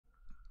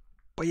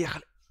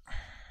Поехали.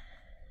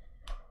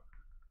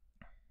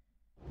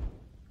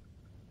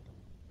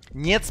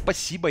 Нет,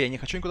 спасибо, я не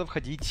хочу никуда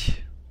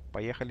входить.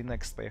 Поехали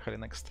next, поехали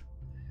next.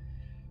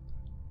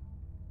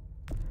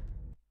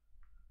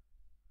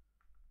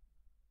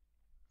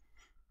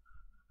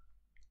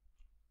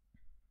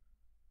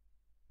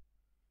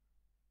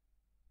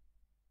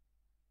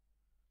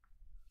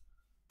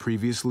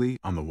 Previously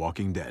on The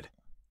Walking Dead.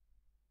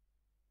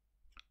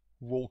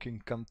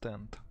 Walking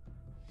content.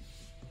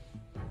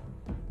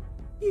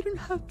 You don't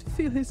have to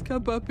fill his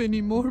cup up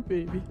anymore,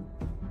 baby.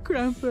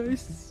 Grandpa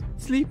is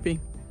sleeping.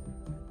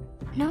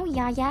 No,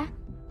 Yaya.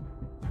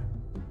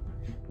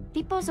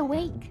 Pipo's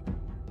awake.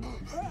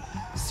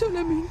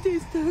 Solamente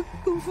está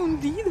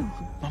confundido.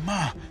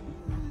 Mamá!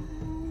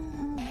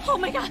 Oh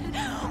my god!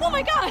 Oh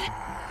my god!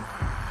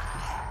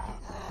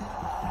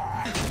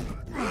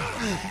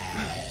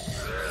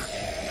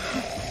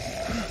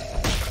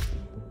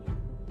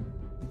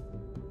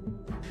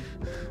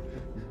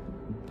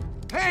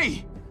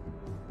 Hey!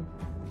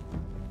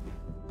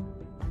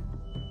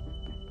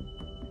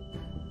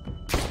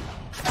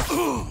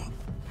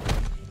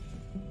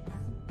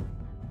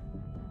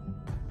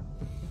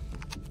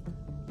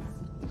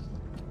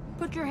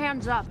 Put your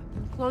hands up.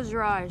 Close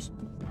your eyes.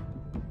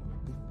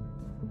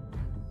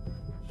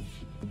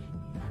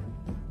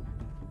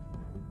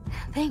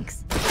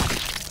 Thanks.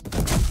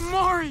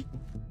 Mari!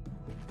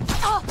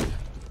 Oh!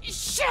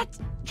 Shit!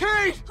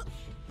 Kate!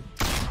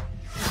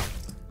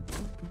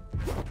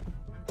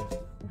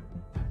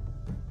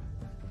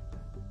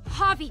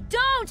 Javi,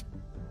 don't!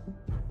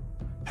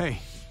 Hey.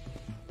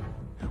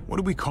 What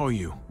do we call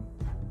you?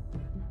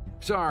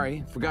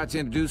 Sorry, forgot to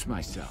introduce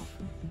myself.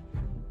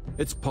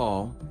 It's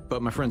Paul,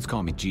 but my friends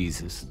call me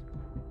Jesus.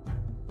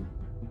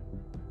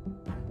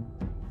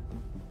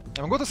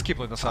 Я могу это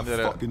скипнуть, на самом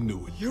деле? Fucking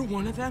knew it. You're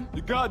one of them?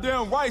 You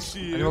goddamn right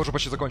she У is. него уже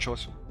почти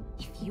закончилось.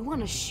 If you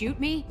want to shoot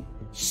me,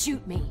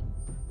 shoot me.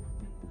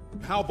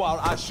 How about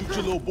I shoot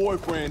your little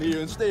boyfriend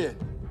here instead?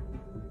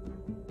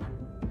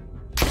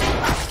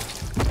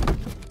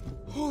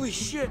 Holy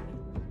shit!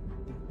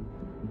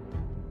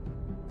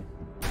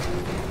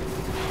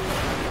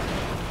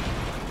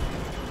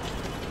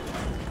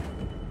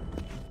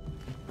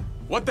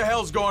 What the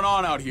hell's going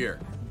on out here?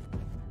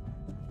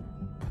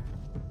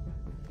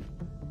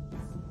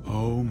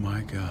 Oh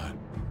my god.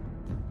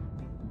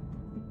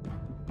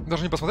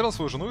 Даже не посмотрел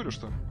свою жену или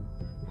что?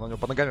 Она у него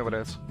под ногами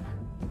валяется.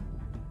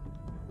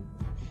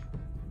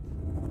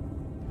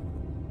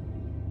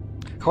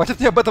 Хватит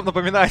мне об этом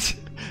напоминать.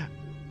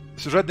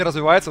 Сюжет не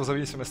развивается в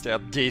зависимости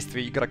от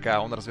действий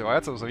игрока, он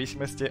развивается в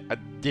зависимости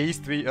от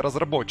действий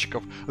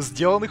разработчиков,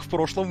 сделанных в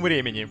прошлом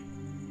времени.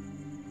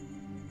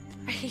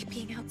 I hate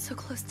being out so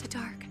close to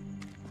dark.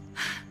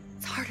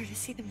 It's harder to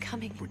see them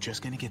coming. We're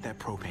just gonna get that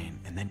propane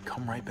and then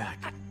come right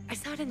back. I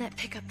saw it in that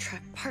pickup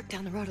truck parked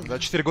down the road a Да, little.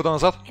 4 года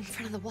назад. In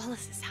front of the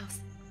Wallace's house.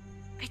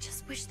 I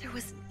just wish there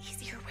was an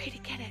easier way to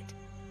get it.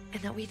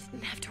 And that we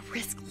didn't have to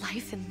risk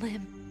life and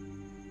limb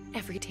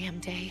every damn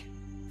day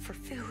for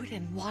food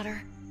and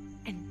water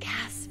and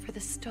gas for the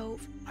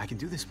stove. I can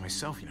do this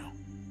myself, you know.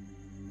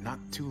 Not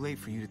too late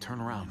for you to turn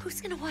around.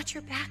 Who's gonna watch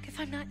your back if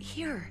I'm not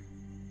here?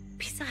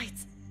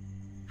 Besides,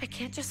 I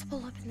can't just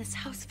pull up in this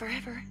house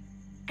forever.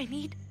 I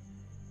need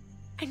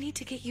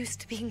to get used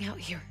to being out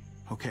here.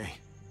 Okay.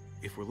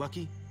 If we're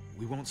lucky,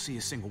 we won't see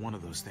a single one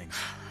of those things.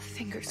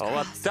 Fingers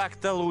Вот crossed.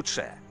 так-то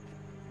лучше.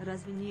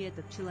 Разве не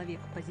этот человек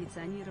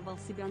позиционировал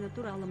себя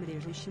натуралом,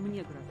 режущим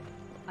негров?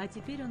 А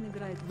теперь он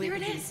играет в There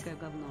it is. эпическое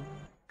говно.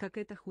 Как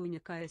эта хуйня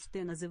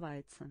КСТ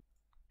называется?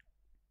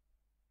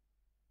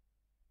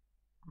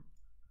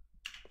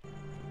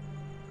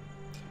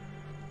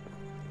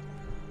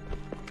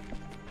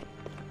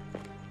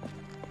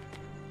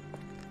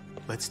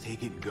 Let's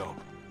take it and go.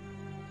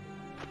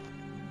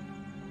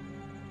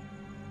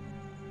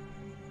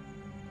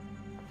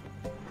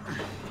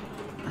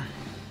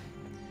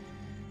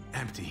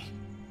 Empty.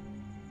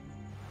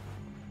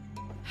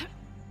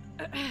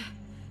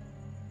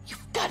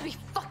 You've got to be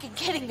fucking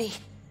kidding me!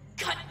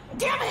 God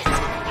damn it!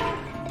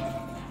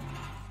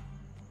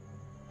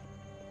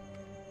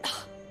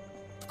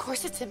 Of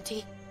course it's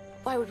empty.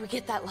 Why would we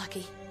get that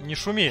lucky? Не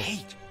шуми.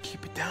 Hey,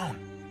 keep it down.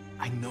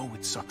 I know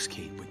it sucks,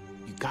 Kate, but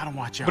you gotta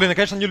watch out. Блин, я,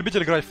 конечно, не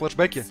любитель играть в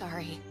флешбеки.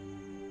 Sorry.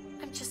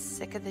 I'm just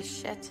sick of this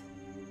shit.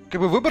 Как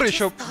бы выборы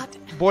еще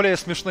более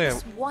смешные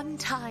This one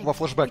time, во we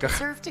флешбеках.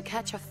 deserve to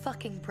catch a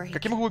fucking break.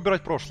 Как я могу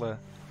выбирать прошлое?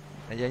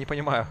 Я не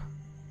понимаю.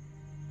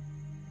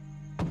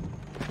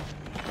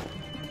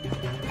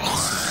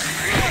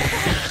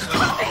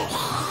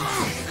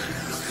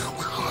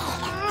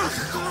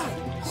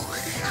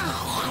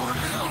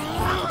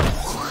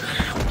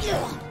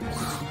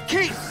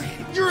 Kate,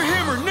 you're a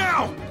hammer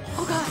now.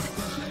 Oh god.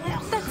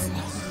 That's...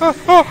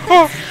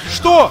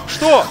 Что?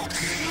 Что?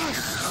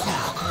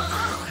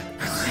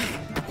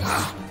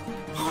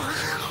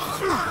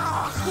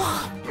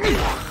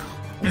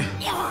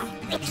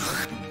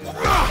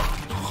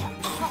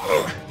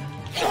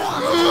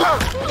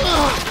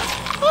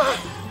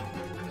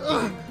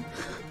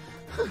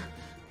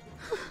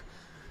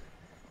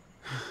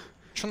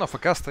 Чё на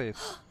ФК стоит?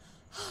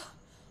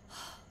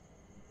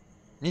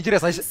 Мне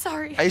интересно, I'm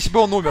sorry. а если бы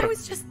он I умер?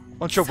 was just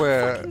Он что so бы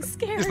fucking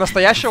scared. из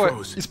настоящего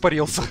Froze.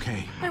 испарился?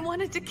 Okay. I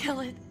wanted to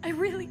kill it. I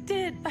really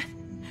did, but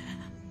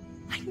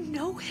I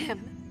know him.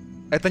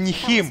 Это не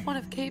That was him, one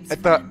of Gabe's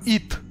это friends.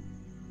 it.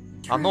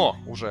 Оно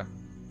уже.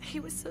 He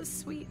was so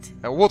sweet.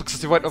 Вот,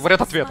 кстати, There was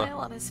вариант a ответа. smile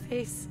on his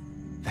face.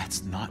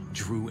 That's not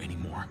Drew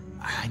anymore.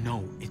 I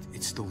know,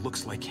 it still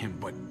looks like him,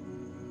 but...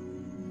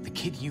 The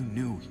kid you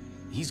knew,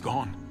 he's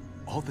gone.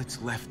 All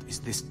that's left is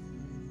this...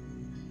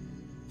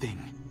 thing.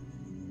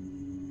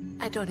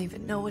 I don't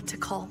even know what to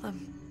call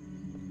them.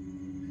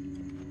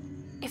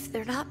 If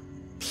they're not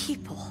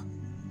people,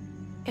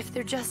 if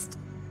they're just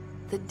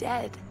the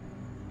dead,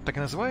 Так и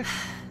называешь?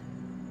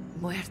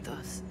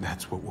 muertos.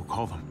 That's what we'll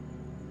call them.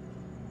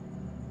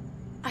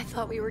 I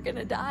thought we were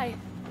gonna die.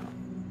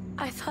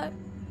 I thought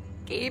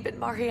Gabe and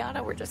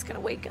Mariana were just gonna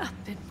wake up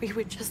and we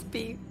would just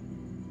be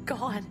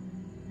gone.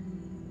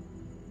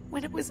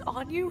 When it was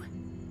on you,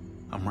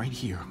 I'm right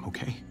here,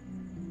 okay?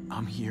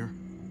 I'm here.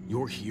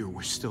 You're here.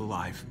 We're still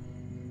alive.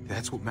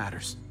 That's what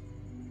matters.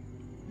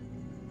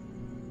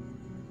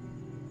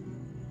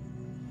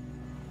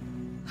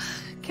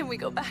 can we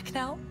go back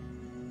now?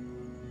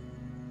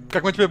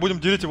 Как мы теперь будем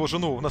делить его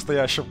жену в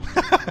настоящем?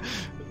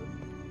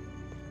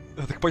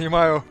 Я так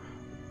понимаю,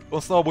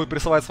 он снова будет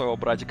прессовать своего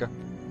братика.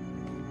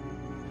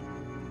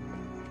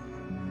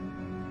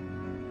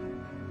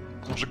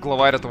 Он же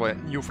главарь этого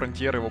New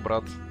Frontier, его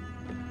брат.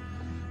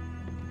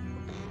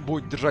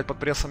 Будет держать под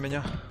прессом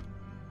меня.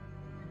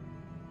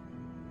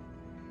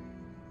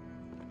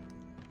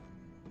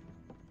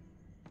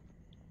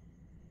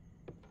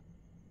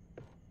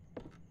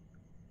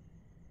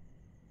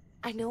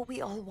 I know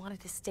we all wanted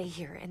to stay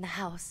here in the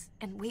house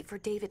and wait for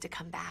David to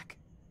come back.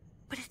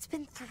 But it's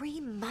been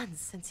 3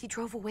 months since he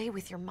drove away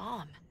with your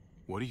mom.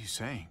 What are you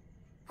saying?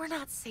 We're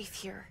not safe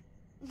here.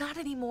 Not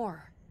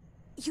anymore.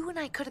 You and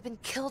I could have been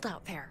killed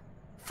out there.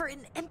 For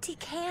an empty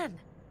can.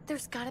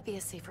 There's gotta be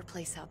a safer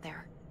place out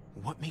there.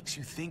 What makes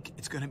you think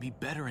it's gonna be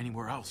better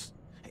anywhere else?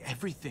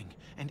 Everything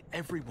and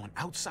everyone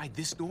outside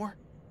this door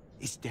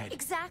is dead.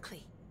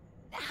 Exactly.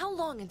 How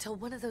long until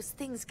one of those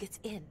things gets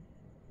in?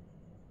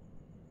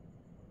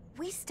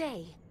 We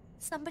stay,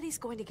 somebody's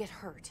going to get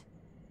hurt.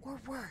 Or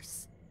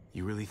worse.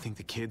 You really think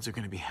the kids are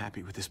gonna be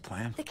happy with this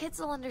plan? The kids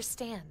will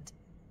understand.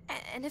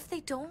 And if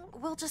they don't,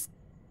 we'll just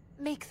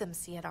make them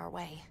see it our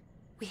way.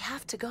 We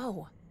have to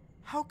go.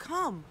 How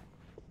come?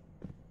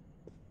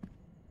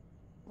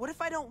 What if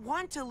I don't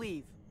want to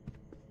leave?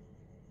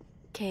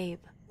 Gabe.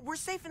 We're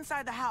safe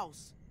inside the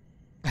house.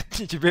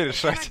 Не тебе And I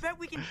решать. bet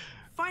we can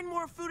find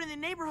more food in the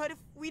neighborhood if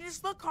we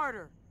just look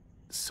harder.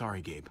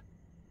 Sorry, Gabe.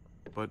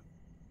 But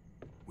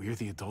we're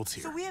the adults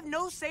here. So we have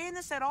no say in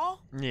this at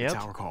all? Нет. It's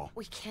our call.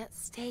 We can't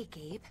stay,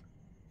 Gabe.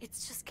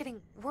 It's just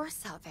getting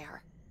worse out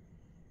there.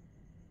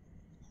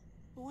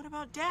 But what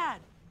about Dad?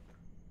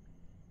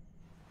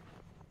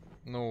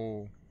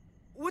 Ну...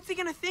 What's he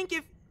gonna think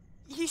if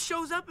he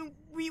shows up and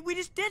we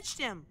just ditched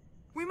him?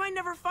 We might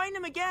never find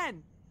him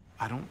again.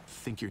 I don't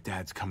think your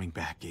dad's coming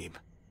back, Gabe.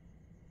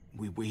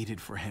 We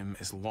waited for him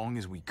as long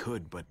as we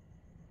could, but...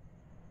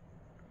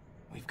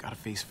 we've gotta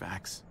face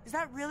facts. Is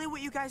that really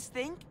what you guys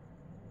think?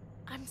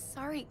 I'm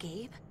sorry,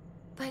 Gabe,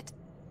 but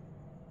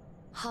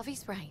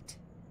Javi's right.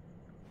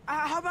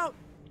 How about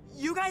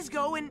you guys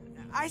go and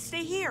I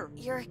stay here?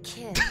 You're a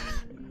kid.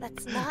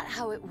 That's not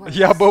how it works.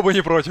 Я был бы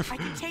не против. I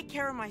can take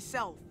care of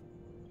myself.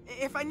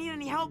 If I need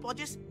any help, I'll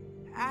just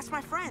ask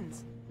my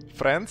friends.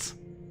 Friends?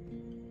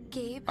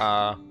 Gabe,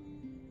 А...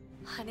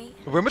 honey,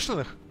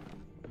 Вымышленных?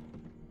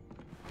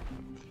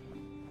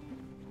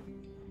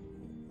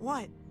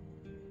 What?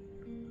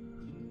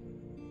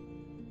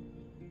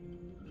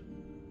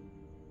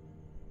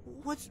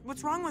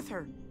 What's wrong with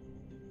her?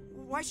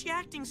 Why's she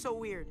acting so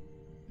weird?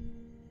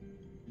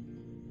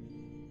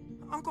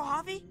 Uncle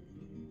Javi?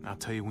 I'll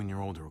tell you when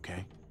you're older,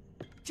 okay?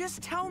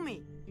 Just tell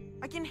me.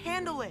 I can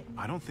handle it.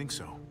 I don't think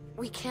so.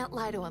 we can't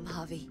lie to him,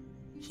 Javi.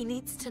 He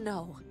needs to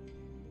know.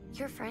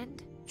 Your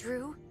friend,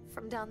 Drew,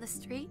 from down the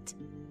street?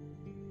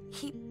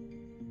 He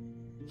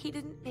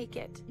didn't make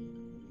it.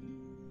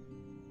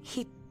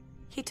 He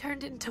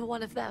turned into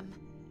one of them.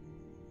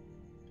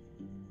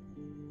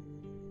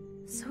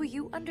 So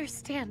you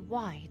understand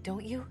why,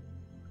 don't you?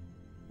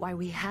 Why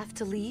we have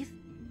to leave?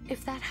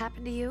 If that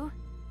happened to you,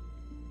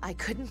 I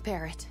couldn't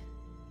bear it.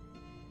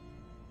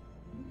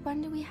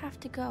 When do we have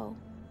to go?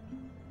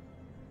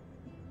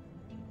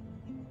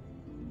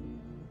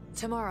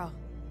 Tomorrow,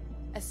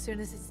 as soon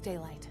as it's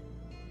daylight.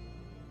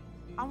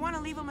 I want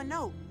to leave him a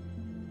note.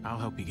 I'll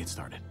help you get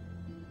started.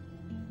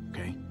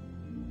 Okay?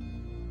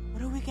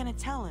 What are we gonna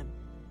tell him?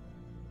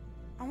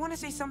 I want to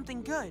say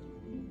something good.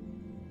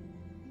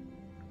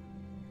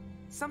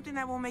 Something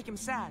that won't make him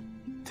sad.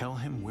 Tell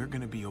him we're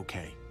gonna be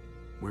okay.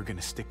 We're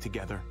gonna stick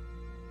together,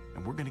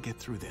 and we're gonna get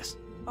through this.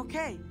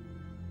 Okay.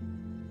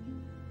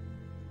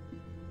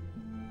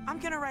 I'm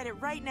gonna write it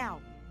right now,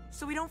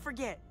 so we don't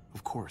forget.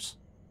 Of course.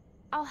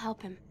 I'll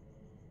help him.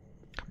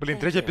 Блин,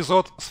 третий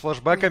эпизод с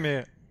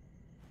флешбэками.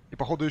 И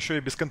походу еще и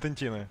без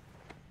контентины.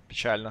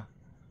 Печально.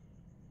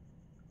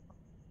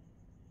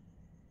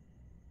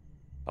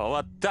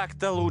 Вот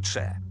так-то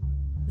лучше.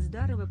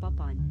 Здорово,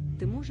 папань.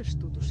 Ты можешь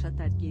тут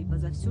ушатать Гейба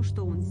за все,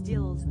 что он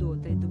сделал с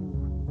Дотой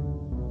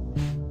 2?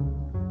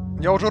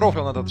 Я уже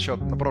рофлил на этот счет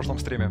на прошлом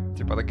стриме.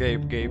 Типа, это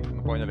Гейб,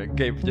 ну поняли,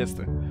 Гейб в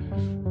детстве.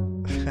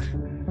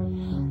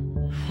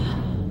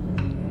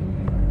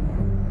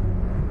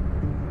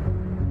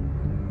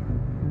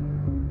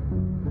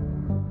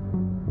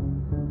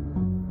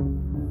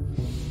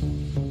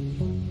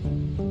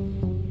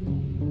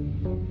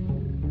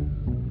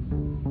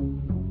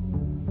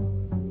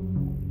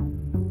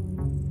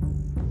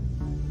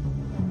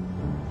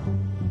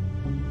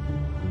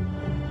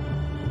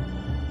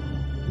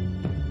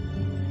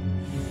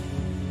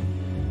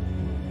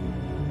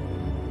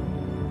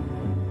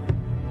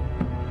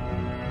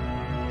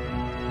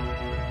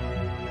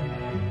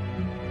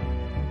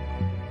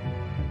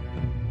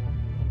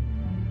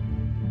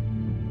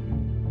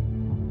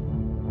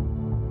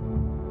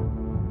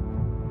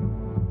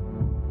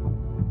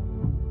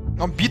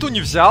 Он биту не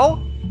взял?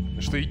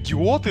 Что,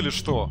 идиот или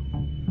что?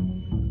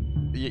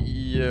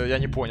 Я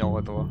не понял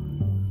этого.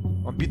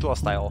 Он биту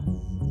оставил.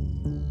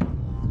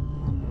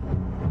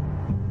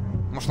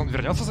 Может, он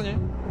вернется за ней?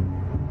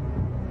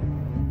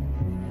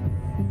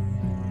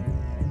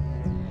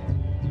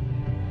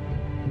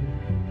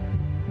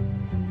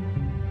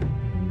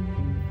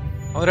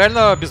 Он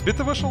реально без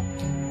биты вышел?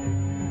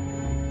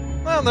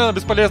 Наверное,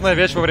 бесполезная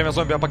вещь во время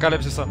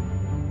зомби-апокалипсиса.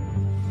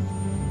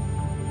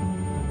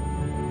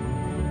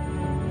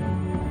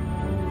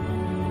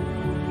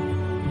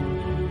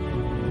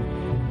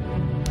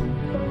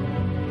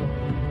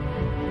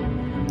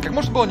 Как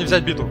можно было не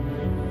взять биту?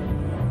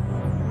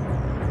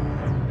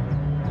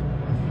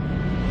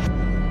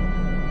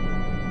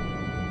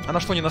 Она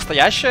что, не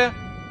настоящая?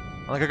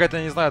 Она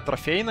какая-то, не знаю,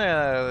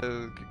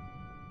 трофейная,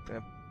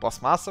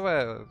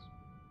 пластмассовая?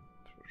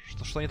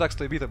 Что не так с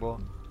той битой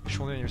было?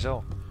 Почему он ее не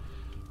взял?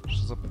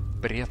 Что за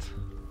бред?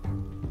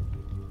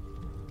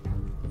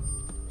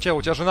 Чел,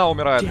 у тебя жена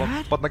умирает, вон,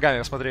 под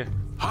ногами, смотри.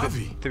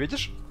 Ты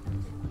видишь?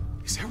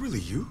 Ты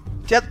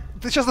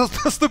сейчас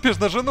наступишь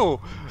на жену.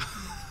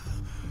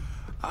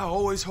 I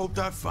always hoped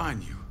I'd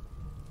find you.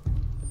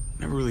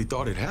 Never really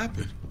thought it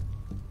happened.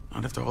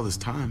 Not after all this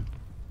time.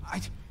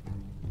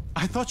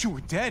 I thought you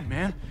were dead,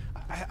 man.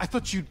 I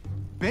thought you'd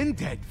been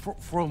dead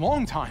for a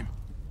long time.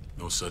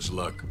 No such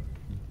luck.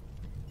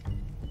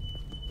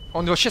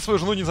 Он вообще свою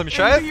жену не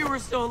замечает? You were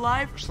still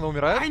alive. Что она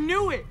умирает? I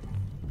knew it.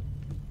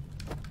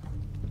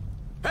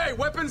 Hey,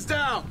 weapons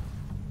down.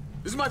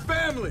 This is my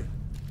family.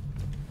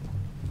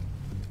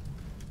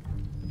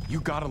 You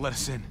gotta let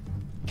us in.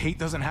 Kate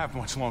doesn't have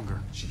much longer.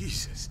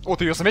 Jesus. О,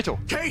 ты ее заметил?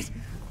 Kate!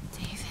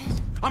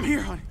 David? I'm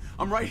here, honey.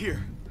 I'm right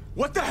here.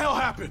 What the hell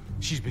happened?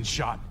 She's been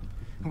shot.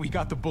 We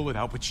got the bullet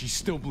out, but she's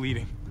still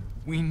bleeding.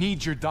 We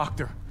need your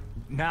doctor.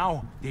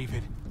 Now,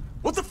 David.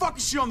 What the fuck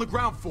is she on the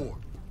ground for?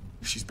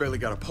 She's barely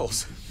got a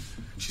pulse.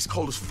 She's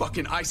cold as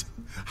fucking ice.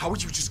 How are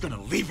you just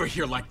gonna leave her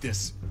here like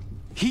this?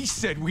 He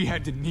said we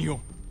had to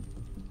kneel.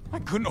 I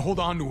couldn't hold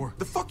on to her.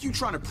 The fuck you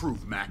trying to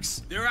prove,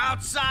 Max? They're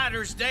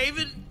outsiders,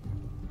 David.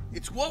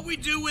 It's what we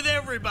do with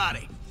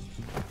everybody.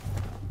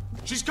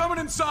 She's coming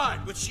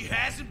inside. But she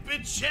hasn't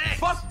been checked.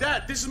 Fuck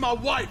that. This is my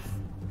wife.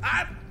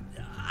 I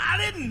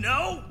didn't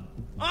know.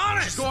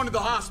 Honest. She's going to the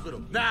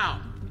hospital.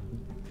 Now.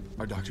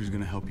 Our doctor's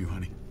gonna help you,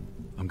 honey.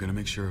 I'm gonna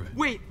make sure of it.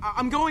 Wait,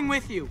 I'm going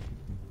with you.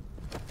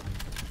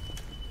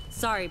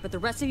 Sorry, but the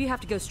rest of you have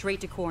to go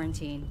straight to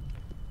quarantine.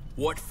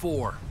 What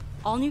for?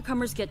 All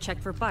newcomers get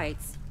checked for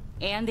bites,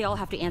 and they all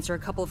have to answer a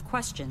couple of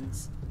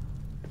questions.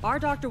 Our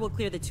doctor will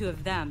clear the two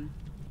of them,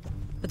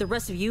 but the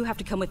rest of you have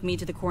to come with me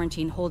to the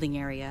quarantine holding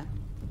area.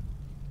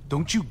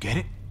 Don't you get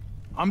it?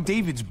 I'm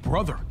David's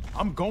brother.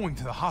 I'm going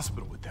to the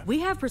hospital with them.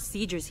 We have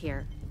procedures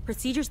here.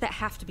 Procedures that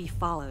have to be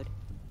followed.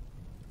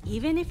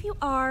 Even if you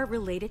are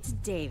related to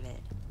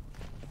David.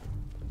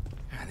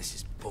 This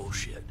is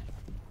bullshit.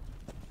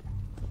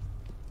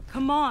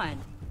 Come on.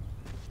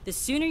 The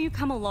sooner you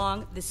come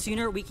along, the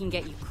sooner we can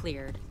get you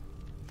cleared.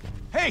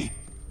 Hey!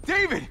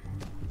 David!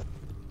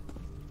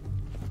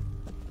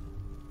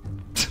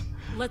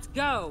 Let's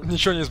go.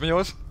 Ничего не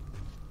изменилось.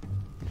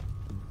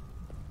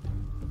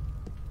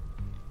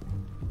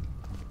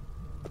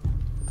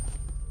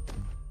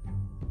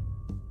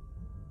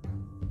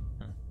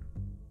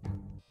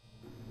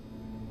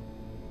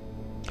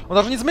 Он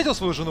даже не заметил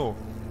свою жену.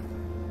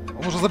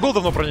 Он уже забыл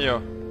давно про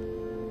нее.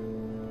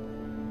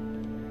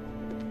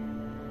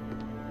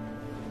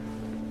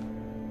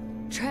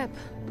 Trip.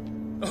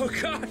 Oh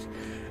God,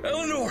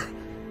 Eleanor!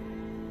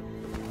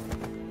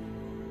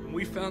 When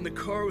we found the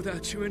car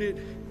without you in it,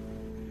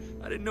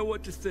 I didn't know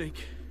what to think.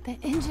 The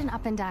engine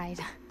up and died.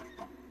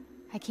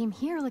 I came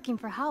here looking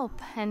for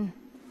help, and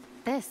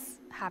this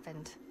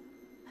happened.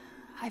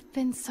 I've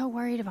been so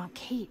worried about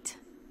Kate.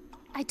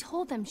 I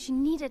told them she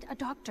needed a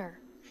doctor.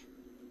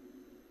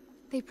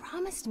 They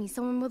promised me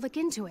someone would look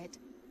into it.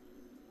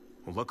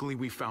 Well, luckily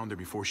we found her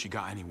before she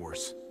got any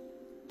worse.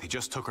 They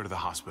just took her to the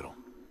hospital.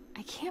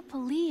 I can't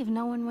believe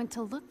no one went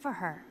to look for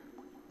her.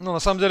 Ну, на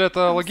самом деле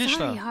это I'm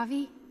логично. sorry,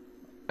 Javi.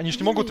 Они же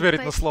не могут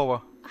верить на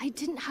слово. I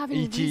didn't have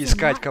any идти reason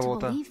искать not to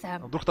кого-то. believe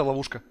them. Вдруг это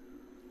ловушка.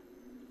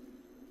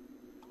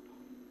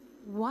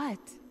 What?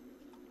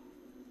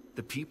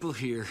 The people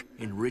here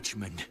in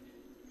Richmond,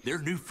 their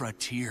new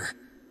frontier.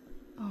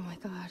 Oh my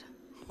god.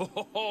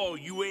 Oh,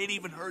 you ain't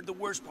even heard the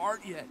worst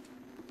part yet.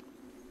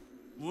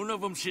 One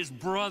of them's his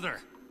brother.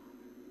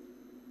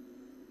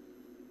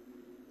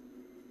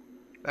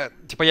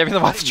 Типа я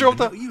виноват в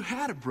чем-то. You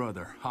had a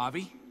brother,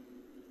 Javi.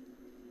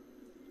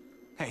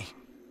 Hey,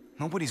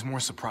 nobody's more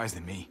surprised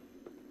than me.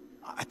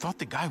 I thought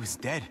the guy was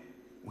dead.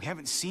 We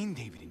haven't seen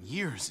David in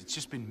years. It's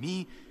just been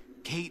me,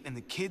 Kate, and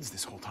the kids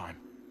this whole time.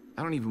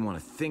 I don't even want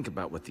to think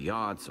about what the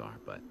odds are,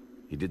 but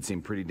he did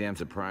seem pretty damn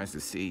surprised to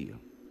see you.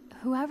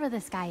 Whoever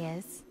this guy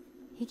is,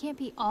 he can't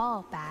be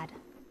all bad,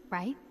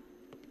 right?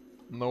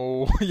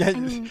 No, I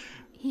mean,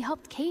 he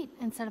helped Kate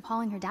instead of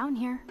hauling her down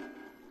here.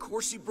 Of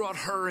course he brought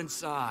her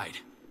inside.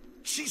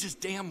 She's his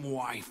damn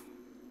wife.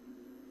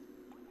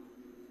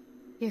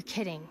 You're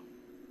kidding.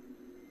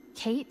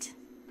 Kate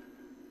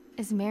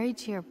is married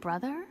to your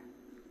brother?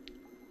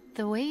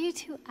 The way you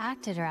two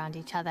acted around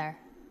each other.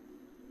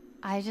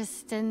 I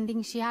just didn't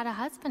think she had a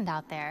husband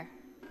out there,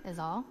 is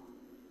all.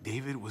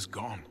 David was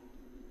gone.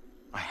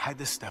 I had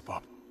to step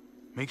up.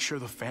 Make sure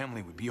the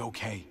family would be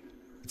okay.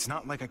 It's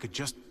not like I could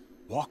just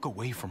walk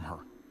away from her.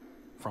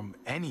 From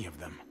any of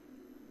them.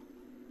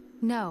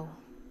 No,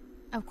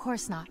 of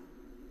course not.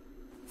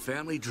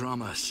 Family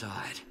drama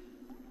aside,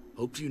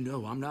 hope you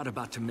know I'm not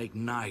about to make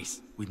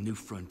nice with New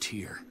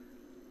Frontier.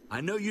 I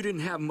know you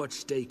didn't have much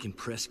stake in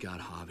Prescott,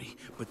 Javi,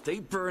 but they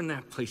burned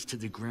that place to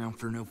the ground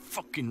for no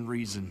fucking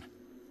reason.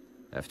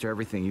 After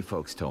everything you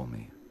folks told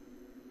me,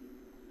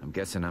 I'm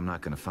guessing I'm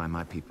not gonna find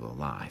my people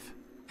alive.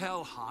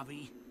 Hell,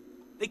 Javi.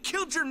 They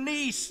killed your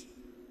niece!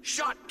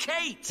 Shot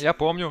Kate! Я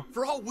помню.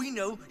 For all we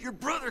know, your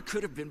brother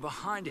could have been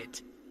behind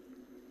it.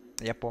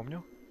 Я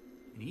помню.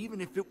 And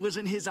even if it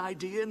wasn't his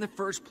idea in the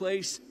first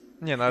place,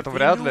 Не, ну это if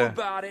вряд he knew ли.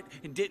 about it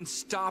and didn't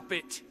stop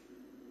it,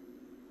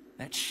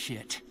 that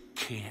shit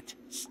can't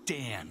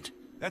stand.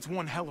 That's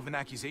one hell of an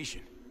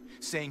accusation.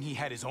 Saying he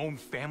had his own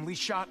family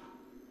shot?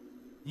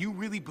 You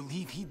really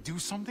believe he'd do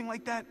something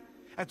like that?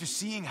 After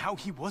seeing how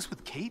he was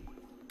with Kate?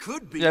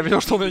 Could be. Я видел,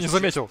 что он ее не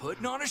заметил.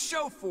 Putting on a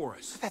show for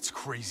us. That's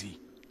crazy.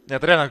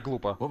 Это реально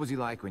глупо. What was he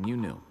like when you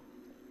knew?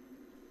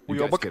 You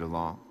guys get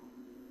along?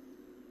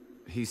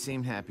 He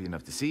seemed happy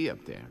enough to see you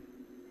up there.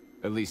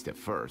 At least at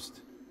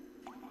first.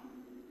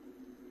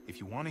 If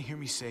you want to hear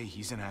me say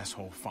he's an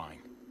asshole, fine.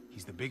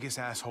 He's the biggest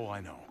asshole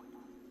I know.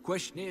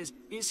 Question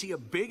is he a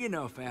big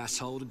enough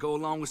asshole to go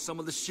along with some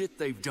of the shit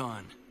they've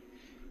done?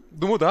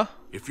 Думаю, да.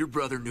 If your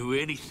brother knew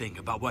anything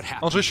about what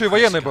happened, Он же еще и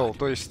военный был,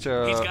 то есть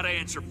he's got to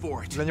answer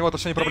for it. для него это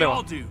все не They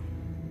all проблема. do.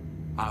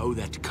 I owe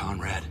that to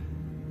Conrad.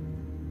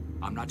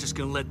 I'm not just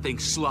gonna let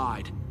things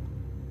slide.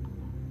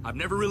 I've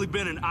never really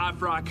been an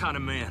eye-for-eye kind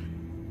of man.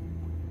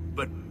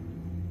 But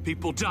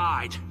people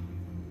died.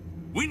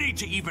 We need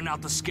to even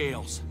out the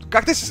scales.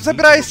 Как ты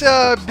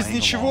собираешься без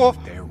ничего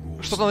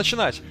что-то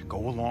начинать?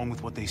 Go along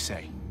with what they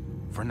say.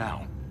 For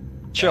now.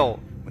 Чел,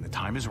 When the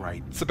time is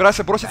right,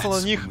 собираешься броситься на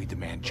that's них when we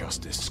demand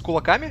justice. с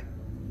кулаками?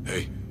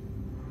 Hey.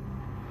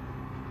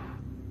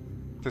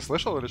 Ты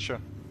слышал или что?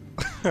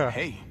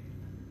 Hey.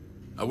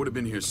 I would have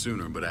been here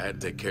sooner, but I had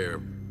to take care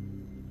of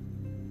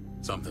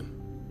something.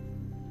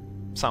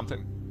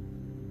 Something.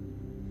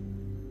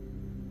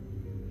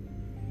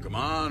 Come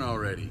on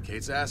already.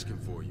 Kate's asking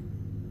for you.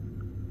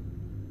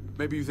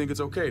 Maybe you think it's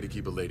okay to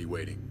keep a lady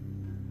waiting.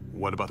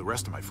 What about the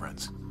rest of my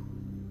friends?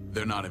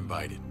 They're not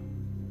invited.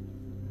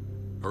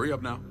 Hurry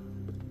up now.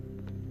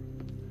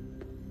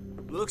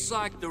 Looks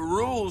like the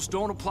rules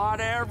don't apply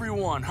to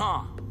everyone,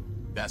 huh?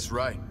 That's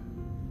right.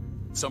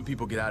 Some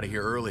people get out of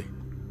here early.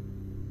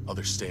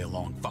 Others stay a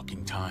long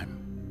fucking time.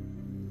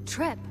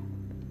 Trip,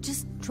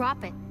 just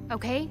drop it,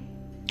 okay?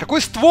 Какой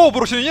ствол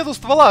бросил? Нету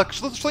ствола.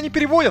 Что они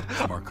переводят?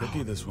 More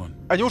cookie, this one.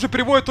 Они уже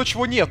переводят то,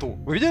 чего нету.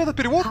 Вы видели этот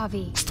перевод?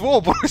 Javi,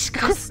 Ствол брось.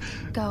 just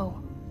go.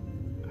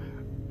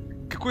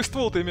 Какой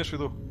ствол ты имеешь в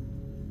виду?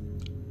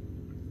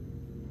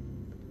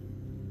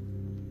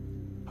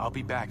 I'll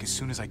be back as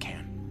soon as I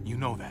can. You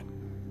know that.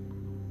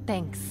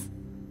 Thanks.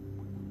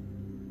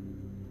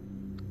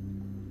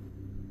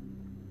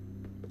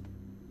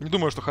 Не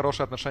думаю, что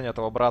хорошее отношение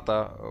этого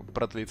брата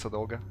продлится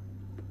долго.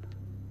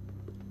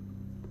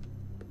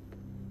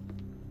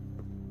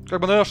 Как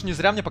бы, наверное, не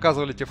зря мне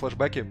показывали те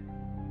флешбеки,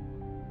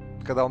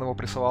 когда он его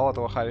прессовал,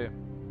 этого Хави,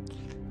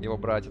 его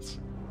братец.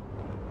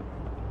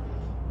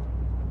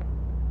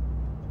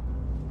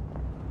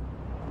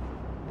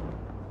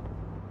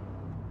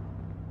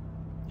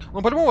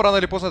 Ну, по-любому, рано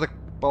или поздно, я так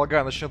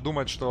полагаю, начнет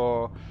думать,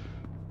 что...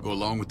 Go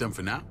along with them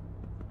for now?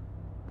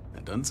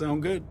 That doesn't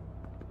sound good.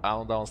 А,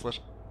 ну да, он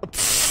слышит.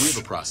 We have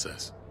a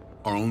process.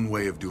 Our own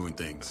way of doing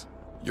things.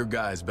 Your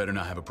guys better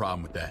not have a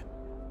problem with that.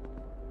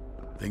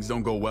 Things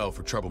don't go well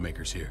for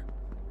troublemakers here.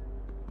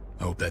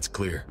 I hope that's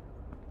clear.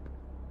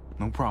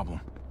 No problem.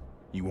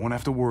 You won't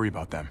have to worry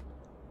about them.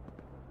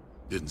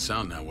 Didn't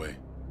sound that way.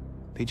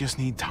 They just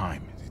need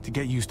time to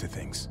get used to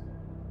things.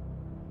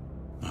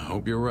 I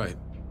hope you're right.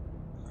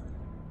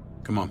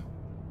 Come on.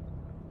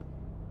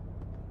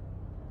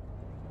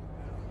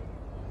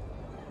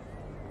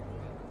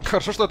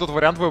 Хорошо, что я тут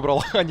вариант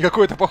выбрал, а не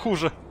какой-то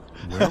похуже.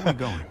 Where are we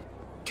going?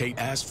 Kate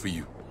asked for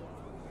you.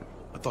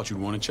 I thought you'd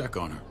want to check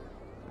on her.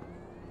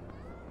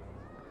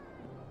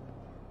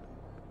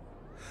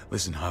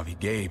 Listen, Javi,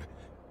 Gabe,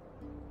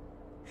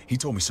 he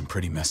told me some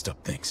pretty messed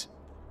up things.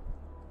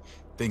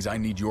 Things I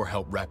need your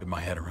help wrapping my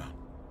head around.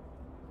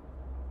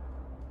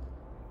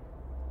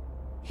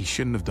 He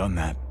shouldn't have done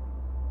that.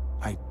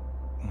 I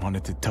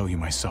wanted to tell you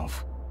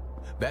myself.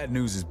 Bad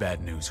news is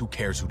bad news. Who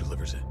cares who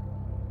delivers it?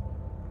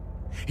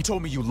 He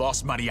told me you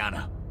lost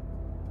Mariana.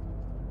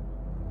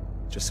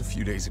 Just a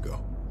few days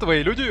ago.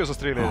 Твои люди ее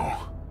застрелили?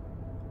 Oh.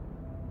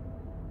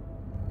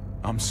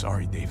 I'm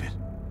sorry, David.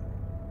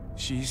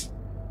 She's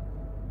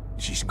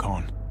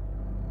gone.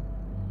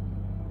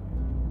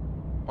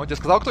 Он тебе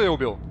сказал, кто ее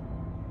убил?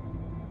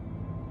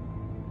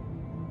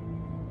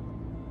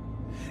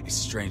 It's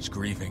strange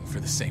grieving for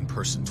the same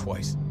person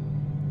twice.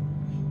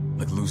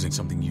 Like losing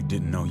something you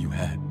didn't know you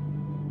had.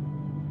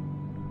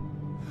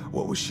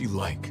 What was she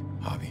like,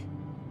 Javi?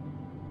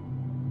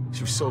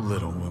 She was so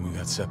little when we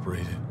got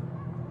separated.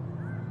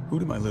 Who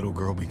did my little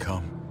girl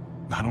become?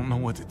 I don't know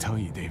what to tell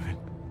you, David.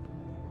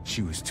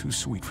 She was too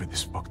sweet for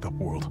this fucked up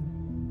world.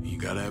 You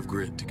gotta have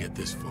grit to get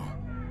this far.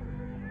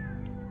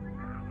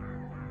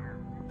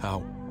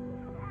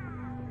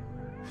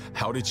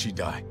 How did she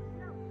die?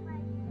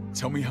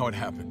 Tell me how it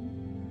happened.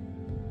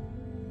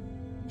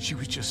 She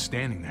was just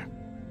standing there,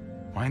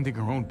 minding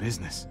her own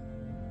business.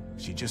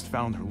 She just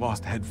found her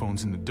lost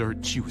headphones in the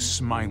dirt. She was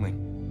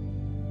smiling.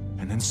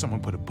 And then someone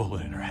put a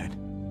bullet in her head.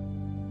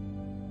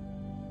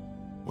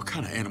 What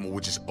kind of animal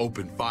would just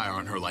open fire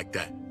on her like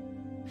that?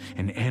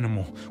 An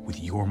animal with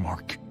your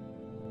mark.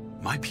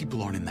 My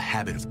people aren't in the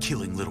habit of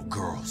killing little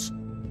girls.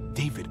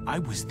 David, I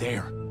was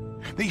there.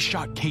 They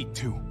shot Kate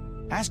too.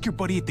 Ask your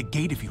buddy at the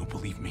gate if you don't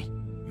believe me.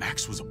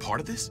 Max was a part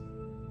of this?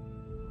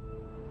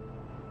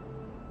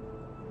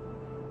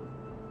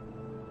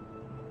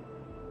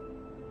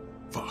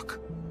 Fuck.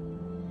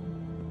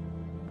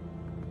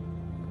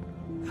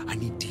 I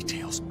need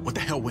details. What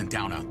the hell went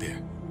down out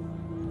there?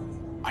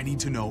 I need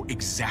to know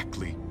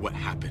exactly what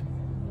happened.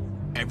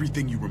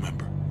 Everything you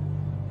remember.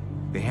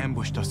 They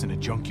ambushed us in a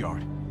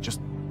junkyard. Just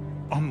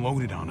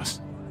unloaded on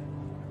us.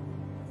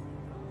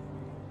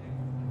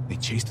 They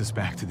chased us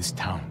back to this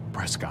town,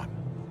 Prescott.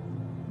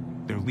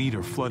 Their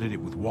leader flooded it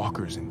with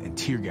walkers and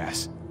tear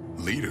gas.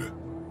 Leader?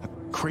 A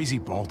crazy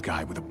bald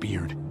guy with a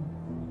beard.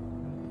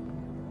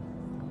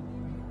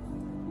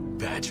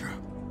 Badger,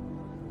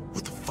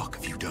 what the fuck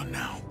have you done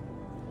now?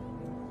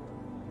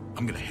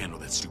 I'm gonna handle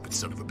that stupid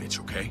son of a bitch,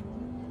 okay?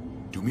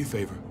 Do me a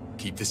favor,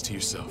 keep this to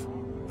yourself.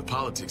 The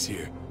politics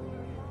here,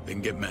 they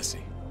can get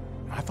messy.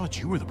 I thought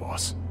you were the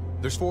boss.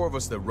 There's 4 of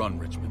us that run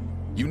Richmond.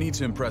 You need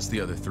to impress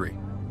the other 3.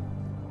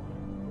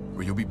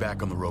 Or you'll be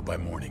back on the road by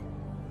morning.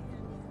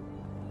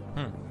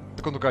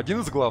 Так он только один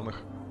из главных.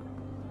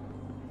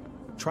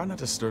 Try not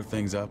to stir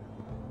things up.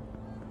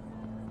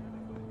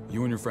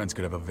 You and your friends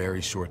could have a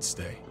very short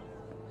stay.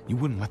 You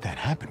wouldn't let that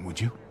happen, would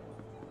you?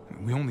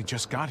 We only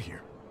just got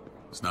here.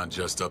 It's not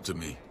just up to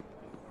me.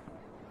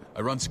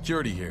 I run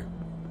security here,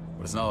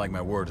 but it's not like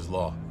my word is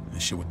law.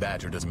 This shit with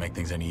Badger doesn't make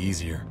things any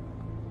easier.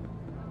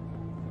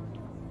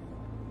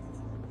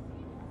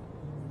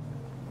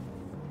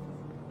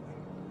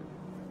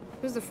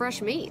 Who's the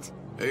fresh meat?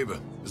 Ava,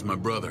 this is my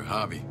brother,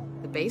 Javi.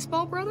 The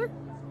baseball brother?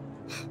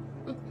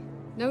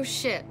 No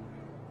shit.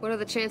 What are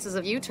the chances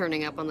of you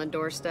turning up on the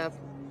doorstep?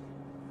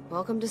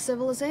 Welcome to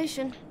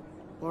civilization.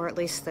 Or at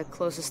least the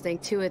closest thing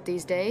to it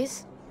these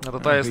days. Это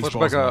та из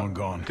флешбека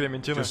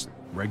Клементины. Just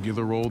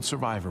regular old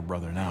survivor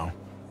brother now.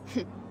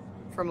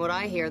 From what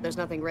I hear, there's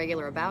nothing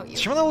regular about you.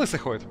 Почему она лысый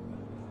ходит?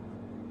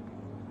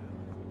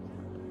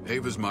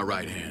 Ava's my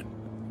right hand.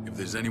 If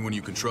there's anyone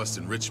you can trust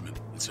in Richmond,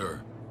 it's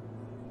her.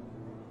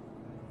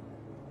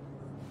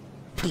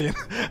 Блин.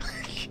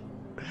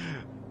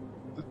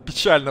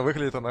 Печально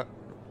выглядит она.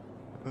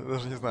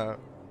 Даже не знаю.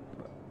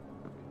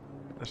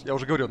 Я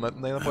уже говорил, на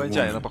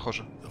инопланетянина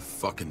похоже. The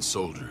fucking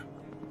soldier.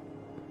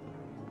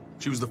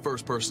 She was the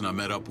first person I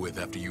met up with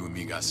after you and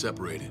me got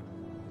separated.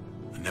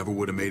 I never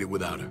would have made it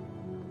without her.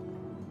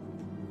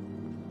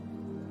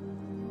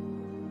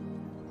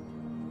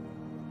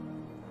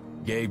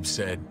 Gabe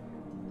said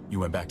you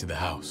went back to the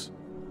house.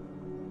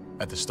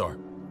 At the start.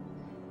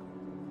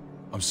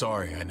 I'm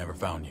sorry I never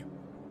found you.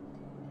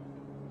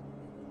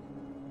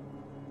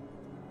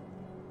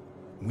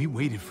 We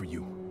waited for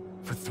you.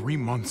 For 3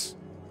 months.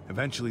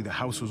 Eventually the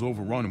house was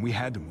overrun and we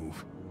had to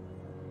move.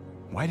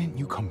 Why didn't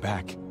you come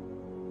back?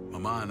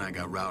 Mama and I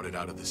got routed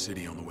out of the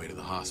city on the way to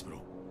the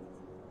hospital.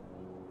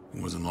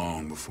 It wasn't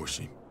long before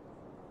she...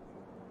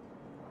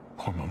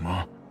 Poor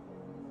Mama.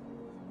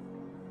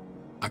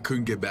 I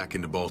couldn't get back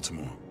into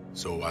Baltimore,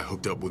 so I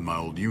hooked up with my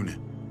old unit.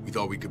 We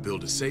thought we could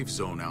build a safe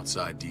zone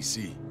outside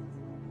D.C.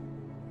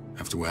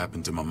 After what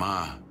happened to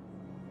Mama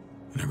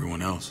and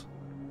everyone else,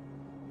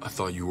 I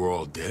thought you were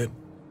all dead.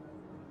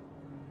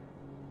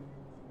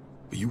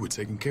 But you were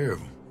taking care of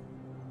them,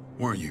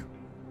 weren't you?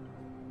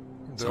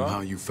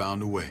 Somehow you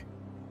found a way.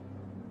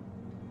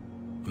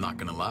 I'm not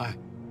gonna lie.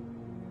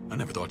 I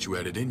never thought you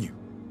had it in you.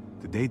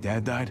 The day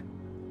Dad died,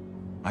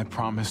 I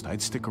promised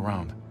I'd stick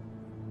around.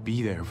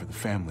 Be there for the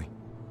family.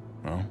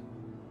 Well,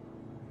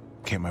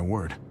 kept my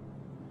word.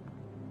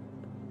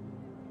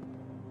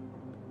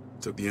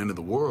 Took the end of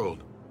the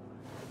world,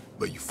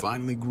 but you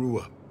finally grew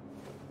up.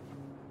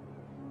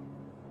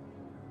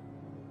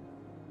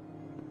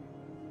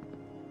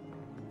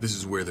 This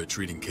is where they're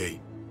treating Kate.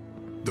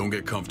 Don't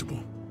get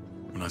comfortable.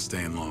 We're not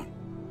staying long.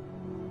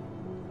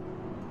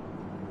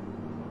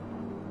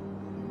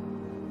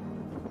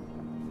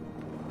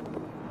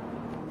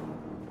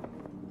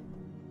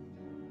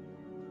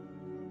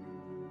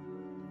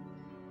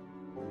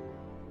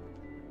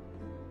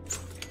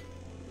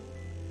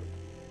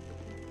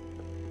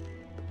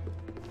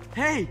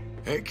 Hey!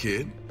 Hey,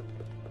 kid.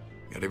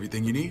 Got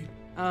everything you need?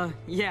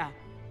 Yeah.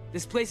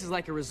 This place is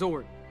like a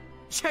resort.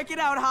 Check it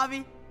out,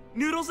 Javi.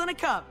 Noodles in a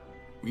cup.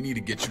 We need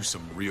to get you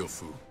some real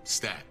food.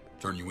 Stat.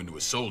 Turn you into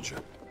a soldier.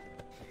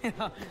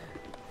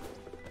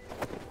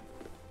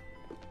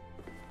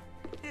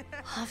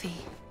 Javi,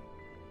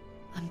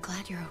 I'm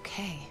glad you're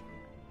okay.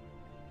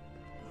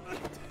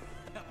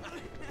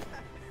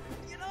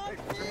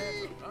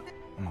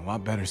 I'm a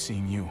lot better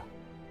seeing you.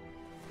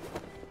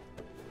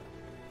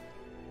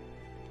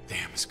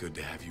 Damn, it's good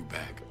to have you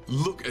back.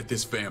 Look at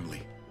this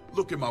family.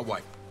 Look at my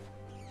wife.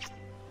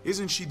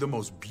 Isn't she the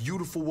most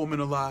beautiful woman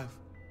alive?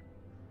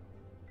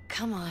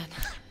 Come on.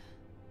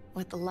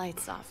 With the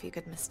lights off, you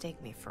could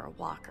mistake me for a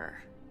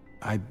walker.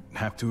 I'd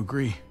have to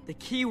agree. The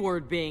key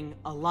word being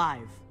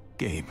alive.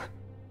 Gabe.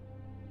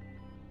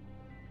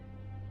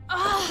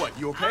 What,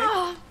 you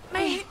okay?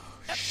 My...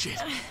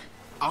 Shit.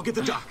 I'll get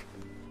the doc.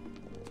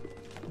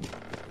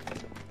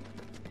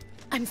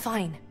 I'm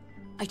fine.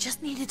 I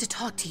just needed to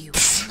talk to you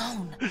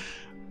alone.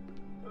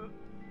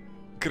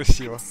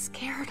 Красиво. I'm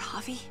scared,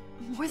 Javi.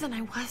 More than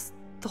I was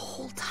the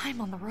whole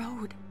time on the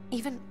road.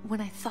 Even when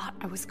I thought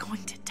I was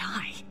going to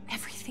die,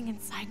 everything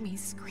inside me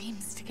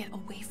screams to get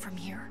away from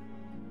here.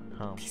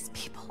 Huh. These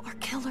people are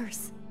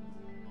killers.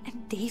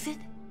 And David?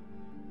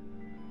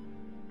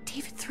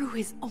 David threw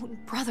his own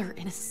brother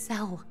in a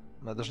cell.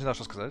 Я даже не знаю,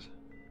 что сказать.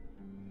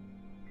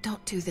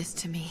 Don't do this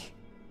to me.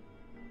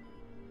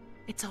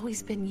 It's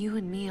always been you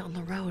and me on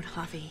the road,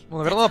 Javi. Ну,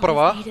 наверное, она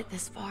права. Made it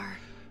this far.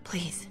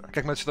 Please.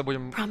 Как мы отсюда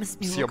будем Promise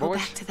me we'll go съебывать?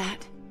 back to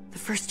that the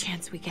first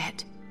chance we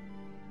get.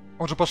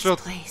 Он же пошлет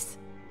This place.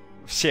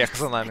 всех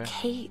за нами.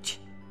 Cage.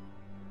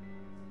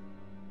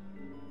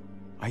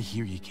 I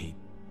hear you, Kate,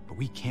 but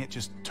we can't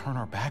just turn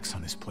our backs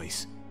on this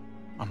place.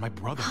 On my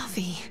brother.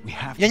 Javi. We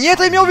have Я to не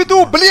это имел в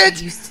виду,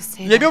 блядь!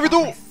 Я имел в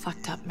виду...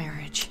 Fucked up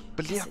marriage.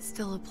 Блядь. It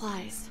still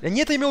applies. Я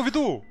не это имел в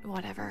виду.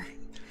 Whatever.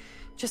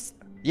 Just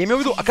Я имел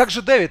в виду, а как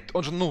же Дэвид?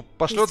 Он же, ну,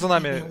 пошлет за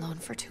нами alone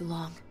for too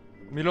long.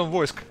 миллион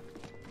войск.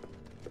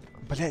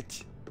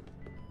 Блять.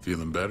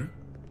 Feeling better?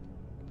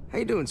 How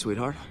you doing,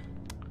 sweetheart?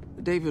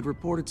 David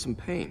reported some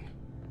pain.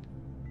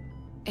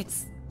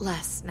 It's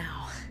less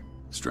now.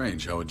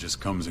 Strange how it just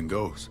comes and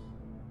goes.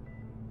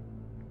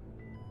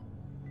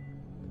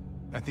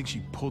 I think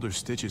she pulled her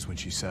stitches when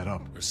she sat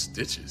up. Her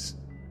stitches?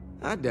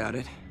 I doubt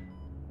it.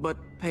 But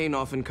pain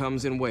often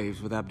comes in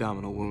waves with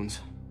abdominal wounds.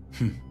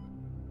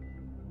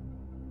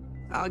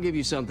 I'll give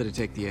you something to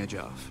take the edge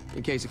off,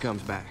 in case it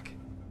comes back.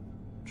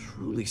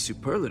 Truly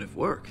superlative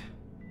work.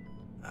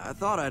 I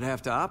thought I'd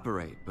have to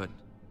operate, but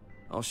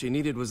all she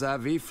needed was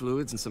IV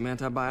fluids and some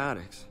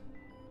antibiotics.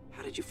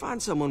 How did you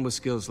find someone with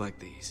skills like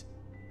these?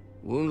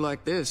 A wound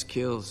like this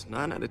kills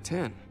 9 out of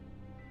 10.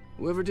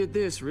 Whoever did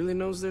this really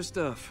knows their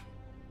stuff.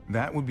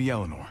 That would be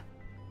Eleanor.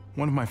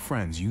 One of my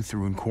friends you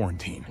threw in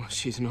quarantine. Well,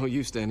 she's no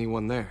use to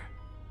anyone there.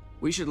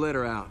 We should let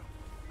her out.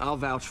 I'll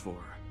vouch for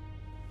her.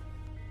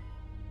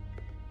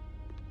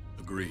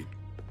 Agreed.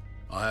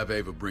 I'll have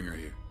Ava bring her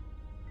here.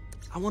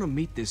 I want to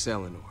meet this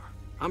Eleanor.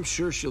 I'm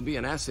sure she'll be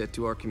an asset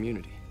to our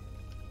community.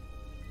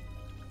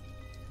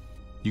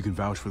 You can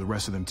vouch for the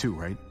rest of them too,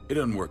 right? It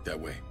doesn't work that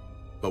way,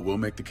 but we'll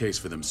make the case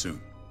for them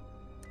soon.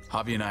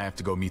 Javi and I have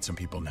to go meet some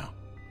people now.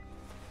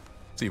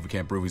 See if we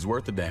can't prove he's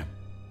worth the damn.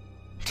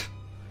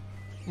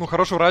 Ну,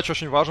 хороший врач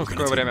очень важен в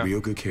такое время.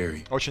 Real good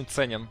care. Очень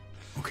ценен.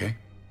 Okay?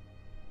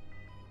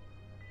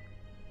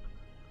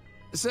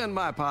 Send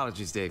my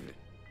apologies, David.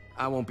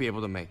 I won't be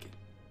able to make it.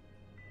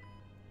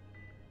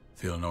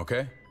 Feeling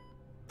okay?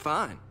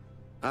 Fine.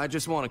 I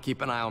just want to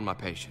keep an eye on my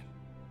patient.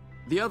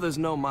 The others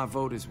know my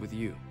vote is with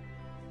you.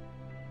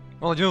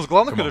 Он один из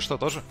главных или что,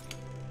 тоже?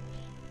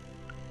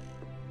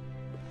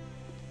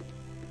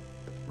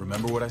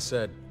 Remember what I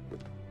said.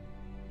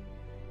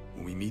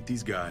 When we meet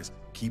these guys,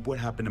 keep what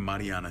happened to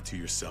Mariana to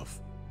yourself.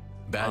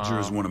 Badger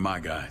is one of my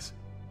guys,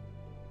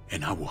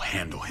 and I will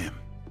handle him.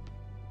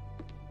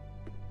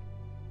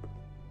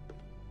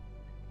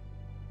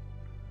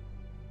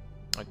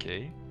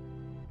 Окей.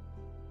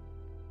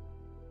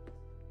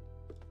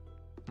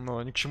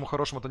 Но ни к чему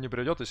хорошему это не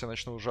придет, если я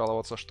начну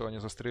жаловаться, что они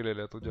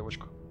застрелили эту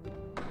девочку.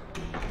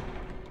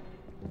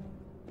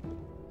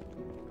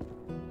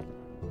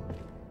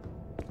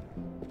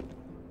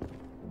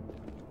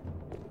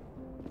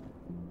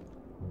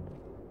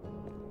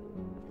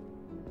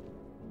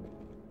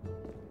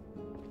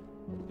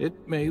 It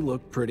may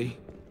look pretty,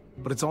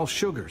 but it's all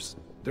sugars.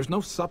 There's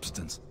no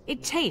substance.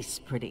 It tastes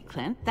pretty,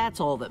 Clint. That's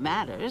all that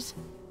matters.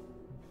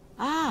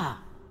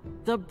 Ah,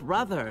 the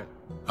brother.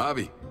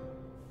 Javi,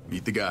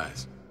 meet the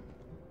guys.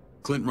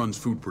 Clint runs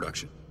food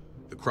production.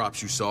 The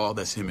crops you saw,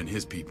 that's him and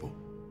his people.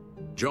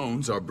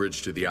 Jones, our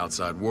bridge to the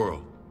outside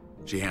world.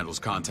 She handles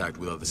contact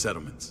with other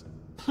settlements.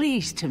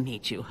 Pleased to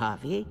meet you,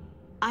 Javi.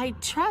 I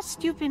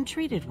trust you've been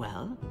treated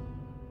well.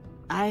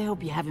 I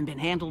hope you haven't been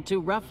handled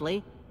too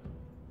roughly.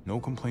 No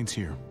complaints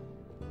here.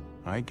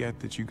 I get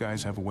that you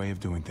guys have a way of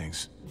doing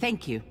things.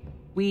 Thank you.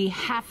 We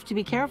have to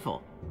be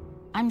careful.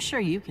 I'm sure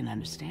you can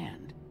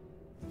understand.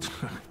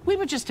 We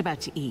were just about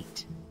to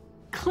eat.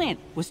 Clint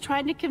was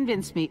trying to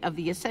convince me of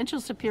the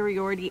essential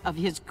superiority of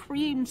his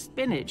cream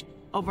spinach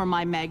over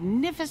my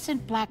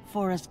magnificent Black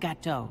Forest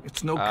gâteau.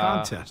 It's no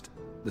contest.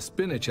 The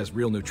spinach has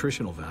real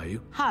nutritional value.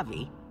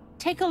 Javi,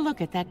 take a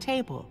look at that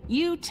table.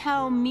 You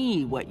tell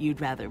me what you'd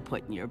rather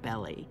put in your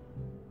belly.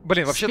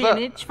 Блин, вообще-то...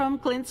 Spinach from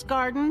Clint's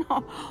garden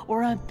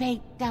or a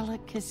baked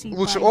delicacy.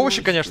 Лучше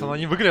овощи, конечно, но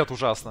они выглядят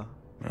ужасно.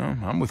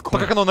 I'm with То, Clint.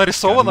 как оно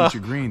нарисовано... Gotta eat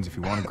your greens if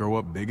you want to grow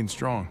up big and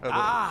strong.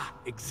 Ah,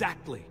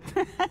 exactly.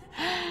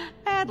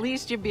 At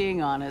least you're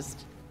being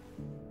honest.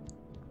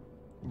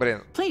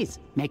 Блин. Please,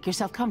 make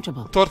yourself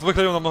comfortable. Торт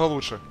выглядел намного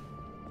лучше.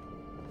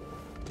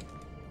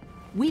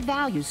 We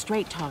value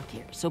straight talk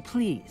here, so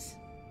please,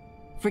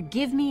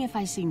 forgive me if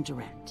I seem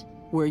direct.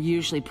 We're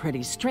usually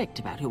pretty strict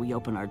about who we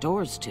open our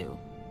doors to.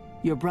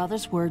 Your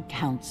brother's word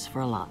counts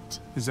for a lot.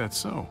 Is that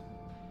so?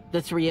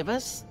 The three of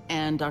us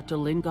and Dr.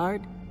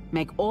 Lingard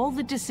make all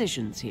the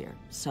decisions here,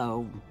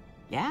 so,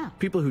 yeah.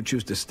 People who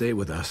choose to stay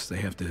with us, they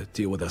have to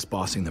deal with us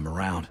bossing them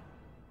around.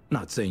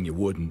 Not saying you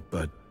wouldn't,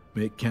 but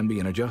it can be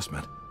an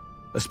adjustment.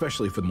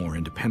 Especially for the more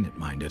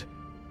independent-minded.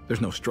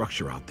 There's no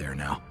structure out there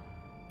now.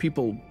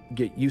 People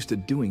get used to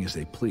doing as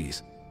they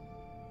please.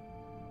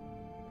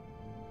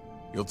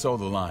 You'll toe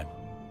the line.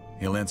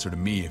 He'll answer to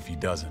me if he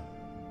doesn't.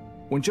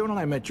 When Joan and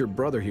I met your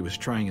brother, he was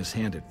trying his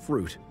hand at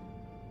fruit.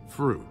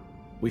 Fruit?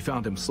 We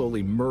found him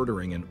slowly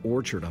murdering an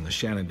orchard on the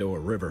Shenandoah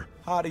River.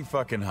 Howdy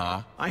fucking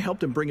ha. I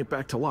helped him bring it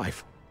back to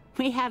life.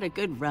 We had a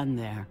good run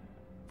there.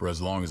 For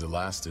as long as it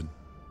lasted.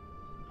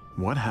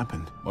 What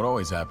happened? What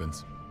always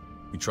happens.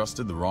 We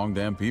trusted the wrong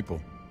damn people.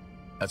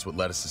 That's what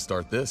led us to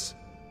start this.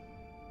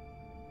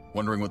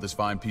 Wondering what this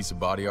fine piece of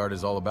body art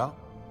is all about?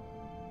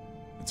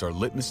 It's our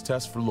litmus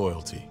test for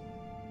loyalty.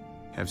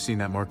 I've seen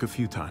that mark a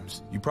few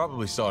times. You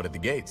probably saw it at the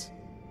gates.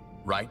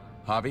 Right,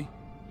 Javi?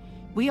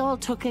 We all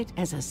took it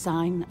as a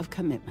sign of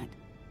commitment.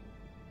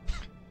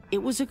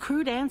 It was a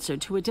crude answer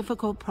to a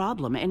difficult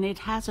problem, and it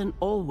hasn't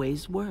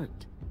always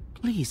worked.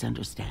 Please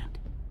understand.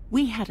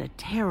 We had a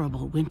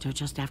terrible winter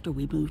just after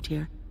we moved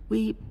here.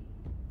 We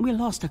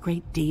lost a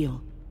great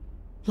deal.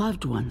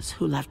 Loved ones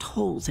who left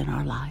holes in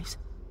our lives.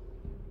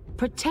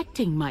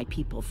 Protecting my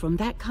people from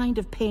that kind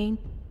of pain,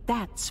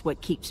 that's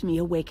what keeps me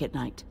awake at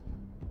night.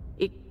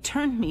 It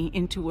turned me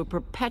into a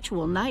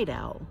perpetual night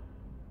owl.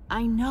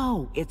 I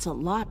know it's a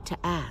lot to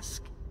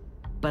ask,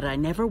 but I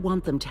never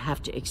want them to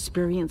have to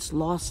experience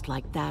loss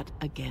like that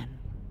again.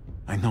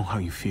 I know how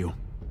you feel.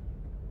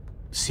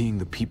 Seeing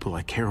the people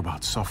I care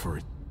about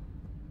suffer,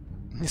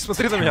 it's a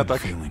terrible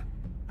feeling.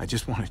 I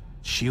just want to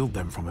shield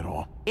them from it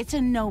all. It's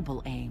a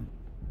noble aim,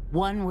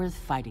 one worth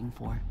fighting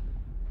for.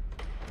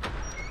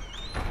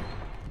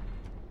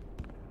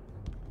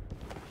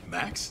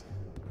 Max?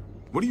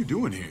 What are you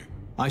doing here?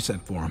 I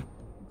sent for him.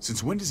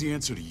 Since when does he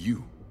answer to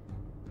you?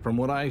 From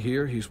what I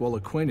hear, he's well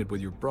acquainted with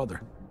your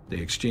brother. They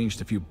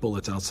exchanged a few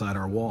bullets outside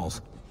our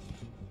walls.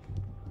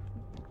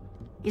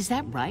 Is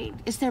that right?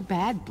 Is there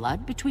bad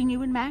blood between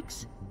you and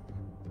Max?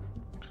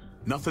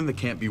 Nothing that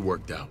can't be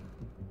worked out.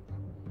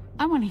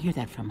 I want to hear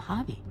that from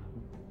Javi.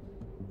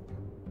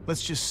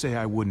 Let's just say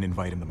I wouldn't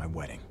invite him to my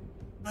wedding.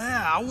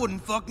 Yeah, I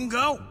wouldn't fucking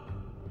go.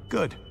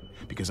 Good,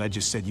 because I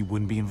just said you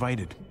wouldn't be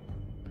invited.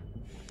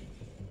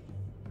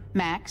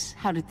 Max,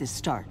 how did this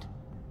start?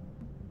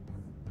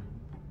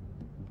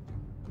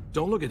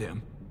 Don't look at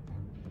him.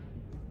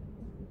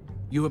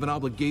 You have an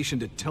obligation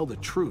to tell the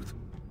truth.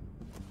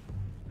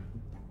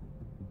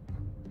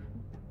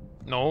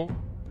 No.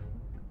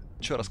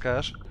 Чё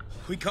расскажешь?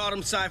 We caught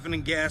him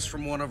siphoning gas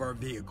from one of our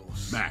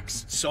vehicles.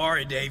 Max.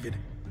 Sorry, David.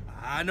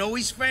 I know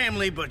he's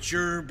family, but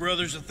your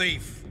brother's a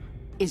thief.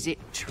 Is it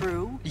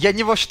true? Я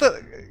не вообще-то...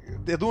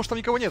 Я думал, что там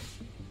никого нет.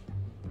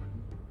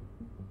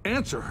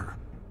 Answer her.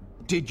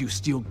 Did you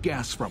steal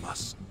gas from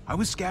us? I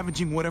was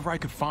scavenging whatever I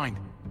could find.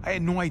 I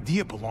had no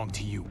idea it belonged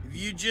to you. If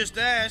you just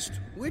asked,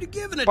 we'd have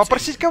given it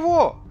Попросить to you.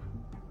 кого?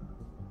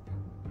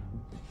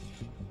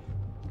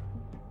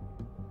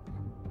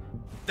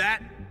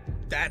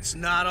 That's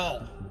not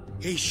all.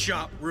 He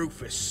shot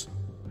Rufus.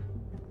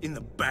 In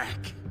the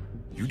back.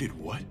 You did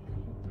what?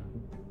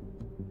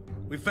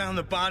 We found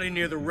the body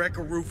near the wreck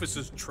of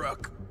Rufus's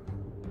truck.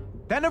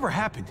 That never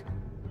happened.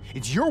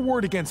 It's your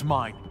word against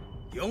mine.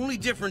 The only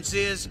difference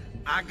is,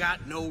 I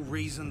got no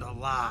reason to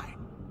lie.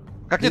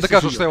 Как мне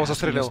докажут, что я его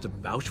застрелил? To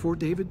vouch for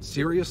David?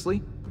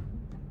 Seriously?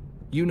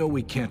 You know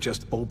we can't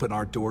just open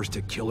our doors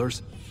to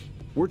killers.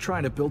 We're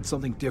trying to build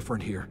something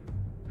different here.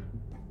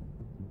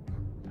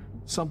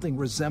 Something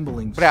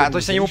resembling Бля, то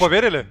есть они ему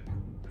поверили?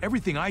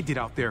 Everything I did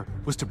out there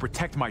was to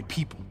protect my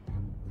people.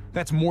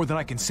 That's more than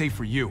I can say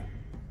for you.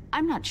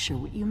 I'm not sure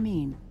what you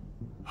mean.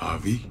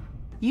 Javi?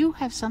 You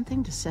have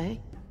something to say?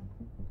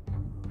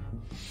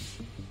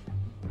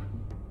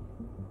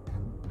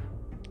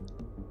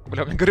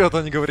 Бля, мне говорят,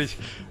 не говорить.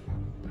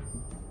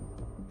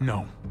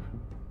 No.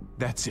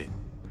 That's it.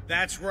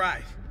 That's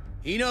right.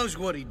 He knows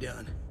what he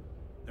done.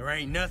 There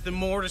ain't nothing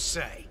more to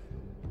say.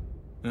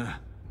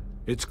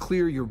 It's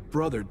clear your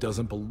brother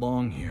doesn't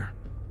belong here.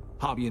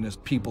 Javi and his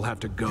people have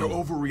to go. You're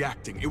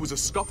overreacting. It was a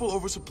scuffle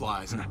over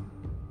supplies.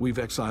 We've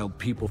exiled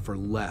people for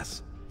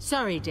less.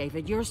 Sorry,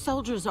 David. Your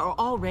soldiers are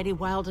already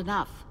wild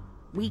enough.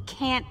 We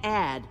can't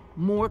add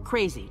more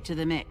crazy to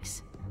the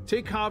mix.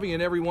 Take Javi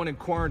and everyone in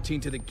quarantine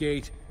to the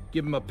gate.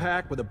 Give them a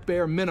pack with a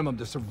bare minimum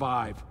to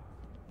survive.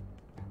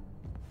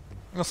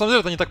 На самом деле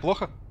это не так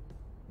плохо.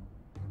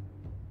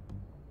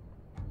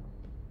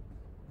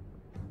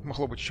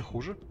 Могло быть еще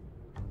хуже.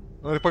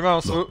 Но,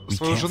 по-моему,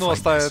 свою жену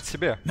оставит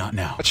себе.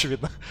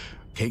 Очевидно.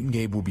 Kate and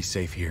Gabe will be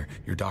safe here.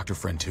 Your doctor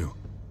friend too.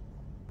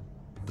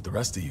 But the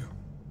rest of you,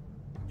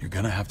 you're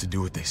gonna have to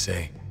do what they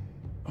say.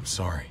 I'm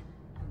sorry.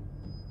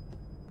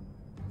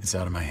 It's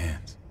out of my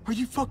hands. Are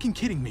you fucking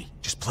kidding me?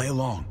 Just play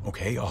along,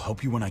 okay? I'll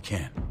help you when I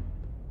can.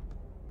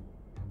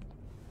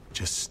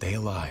 Just stay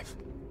alive.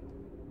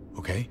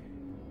 Okay?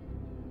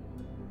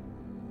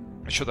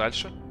 А что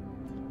дальше?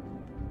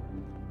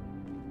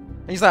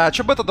 Я не знаю, а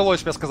что бы это дало,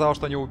 если бы я сказал,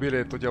 что они убили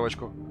эту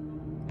девочку?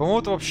 По-моему,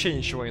 это вообще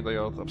ничего не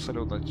дает,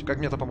 абсолютно. Как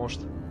мне это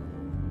поможет?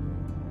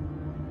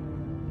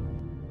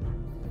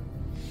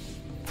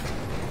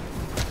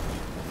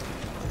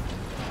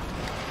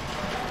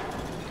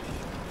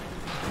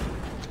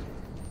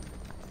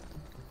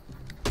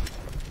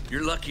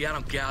 You're lucky I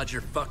don't gouge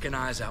your fucking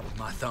eyes out with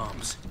my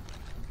thumbs.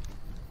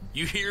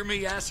 You hear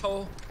me,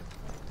 asshole?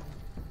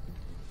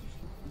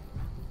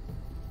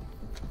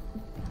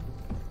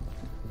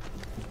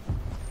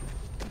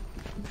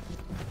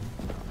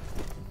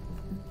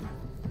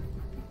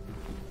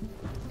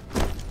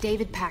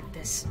 David packed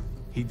this.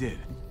 He did.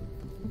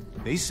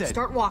 They said...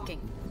 Start walking.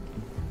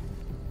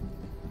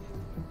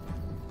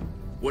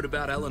 What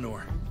about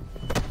Eleanor?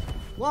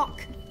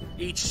 Walk.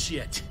 Eat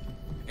shit.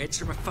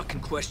 Answer my fucking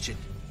question.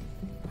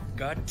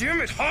 God damn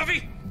it,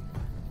 Javi!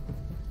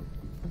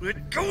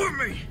 Let go of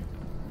me!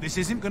 This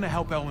isn't gonna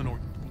help Eleanor.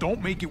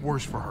 Don't make it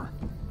worse for her.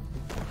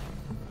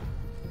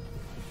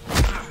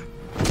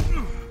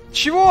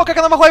 Чего? Как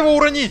она могла его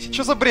уронить?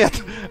 Что за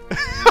бред?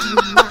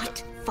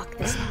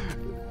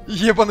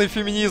 Ебаный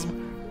феминизм.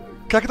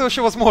 Как это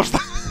вообще возможно?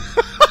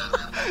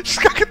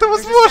 Как это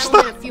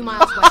возможно?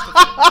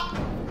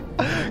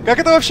 Как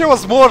это вообще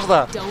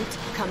возможно?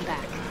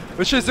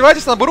 Вы что,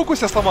 издеваетесь? Она бы руку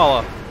себе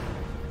сломала.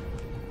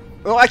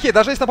 Ну окей,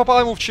 даже если она попала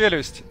ему в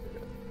челюсть.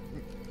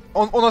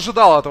 Он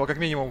ожидал этого, как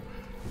минимум.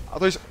 А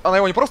то есть она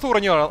его не просто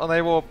уронила, она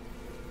его...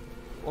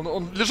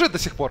 Он лежит до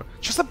сих пор.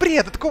 Что за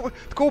бред?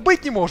 Такого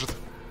быть не может.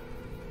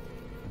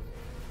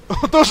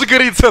 Он тоже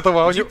горит с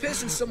этого.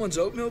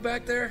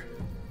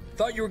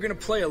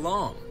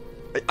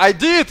 I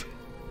did!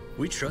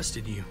 We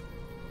trusted you.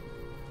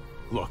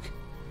 Look,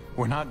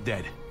 we're not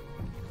dead.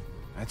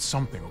 That's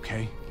something,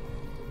 okay?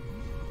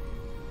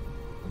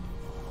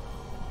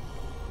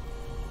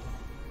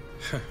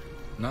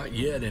 Not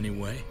yet,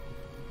 anyway.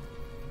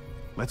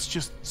 Let's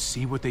just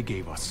see what they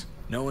gave us.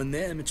 Knowing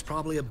them, it's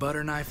probably a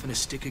butter knife and a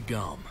stick of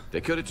gum.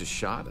 They could have just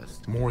shot us.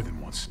 More than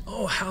once.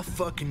 Oh, how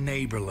fucking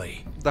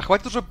neighborly. Да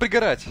хватит уже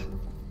пригорать.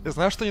 Я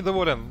знаю, что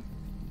недоволен.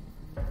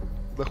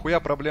 Да хуя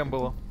проблем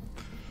было.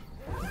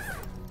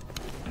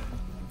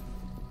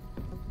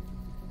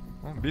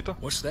 Бита.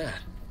 What's that?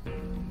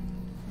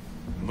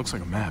 It looks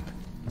like a map.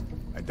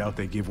 I doubt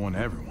they give one to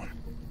everyone.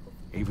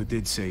 Ava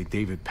did say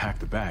David packed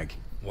the bag.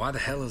 Why the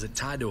hell is it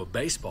tied to a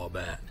baseball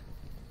bat?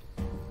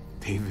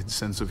 David's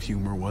sense of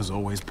humor was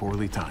always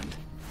poorly timed.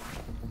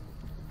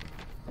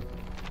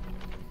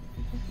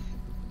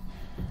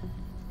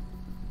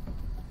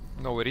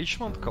 Новый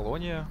Ричмонд,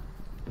 колония,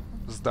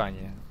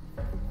 здание.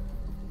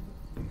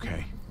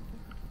 Okay.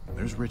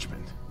 There's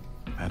Richmond.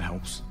 That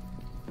helps.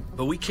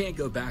 But we can't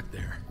go back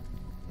there.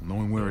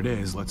 Knowing where it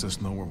is lets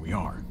us know where we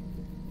are.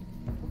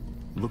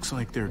 Looks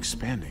like they're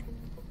expanding.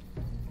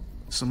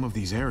 Some of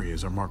these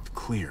areas are marked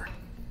clear.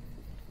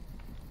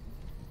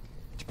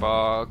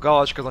 Типа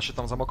галочка, значит,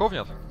 там замоков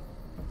нет?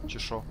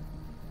 Чешо.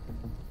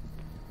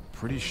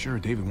 Pretty sure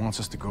David wants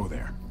us to go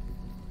there.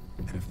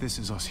 And if this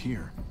is us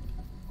here,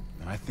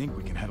 then I think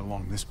we can head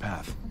along this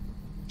path.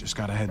 Just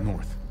gotta head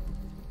north.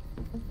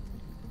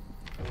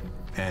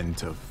 And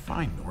to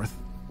find north,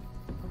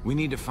 we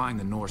need to find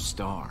the North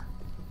Star.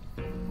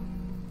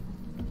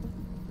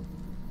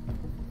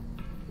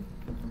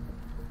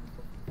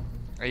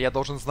 Я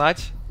должен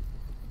знать.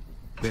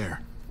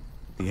 There.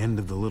 The end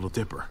of the Little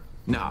Dipper.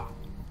 No,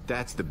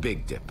 that's the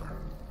Big Dipper.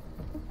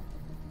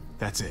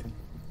 That's it.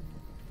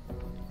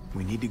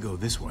 We need to go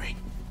this way.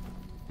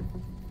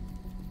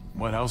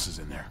 What else is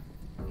in there?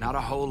 Not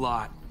a whole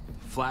lot.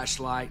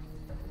 Flashlight.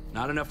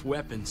 Not enough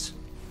weapons.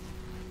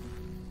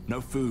 No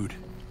food.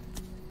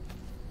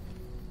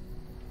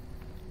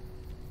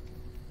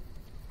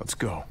 Let's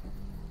go.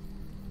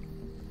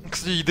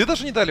 Кстати, еды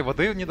даже не дали,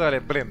 воды не дали,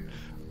 блин.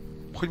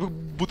 Хоть бы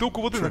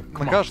бутылку воды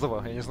на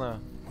каждого, я не знаю.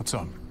 What's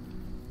up?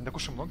 Не так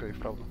уж и много, и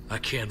вправду. I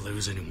can't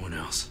lose anyone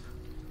else.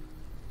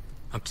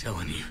 I'm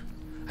telling you,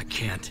 I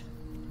can't.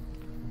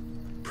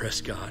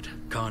 Prescott,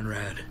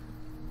 Conrad,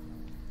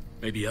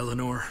 maybe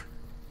Eleanor.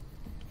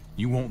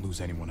 You won't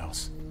lose anyone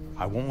else.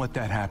 I won't let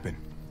that happen.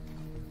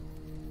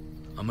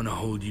 I'm gonna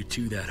hold you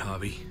to that,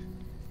 Javi.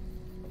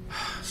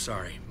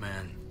 Sorry,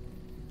 man.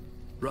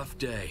 Rough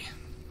day,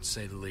 to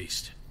say the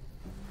least.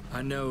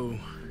 I know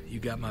you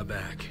got my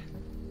back,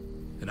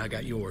 and I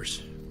got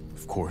yours.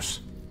 Of course.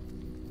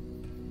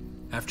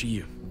 After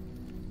you.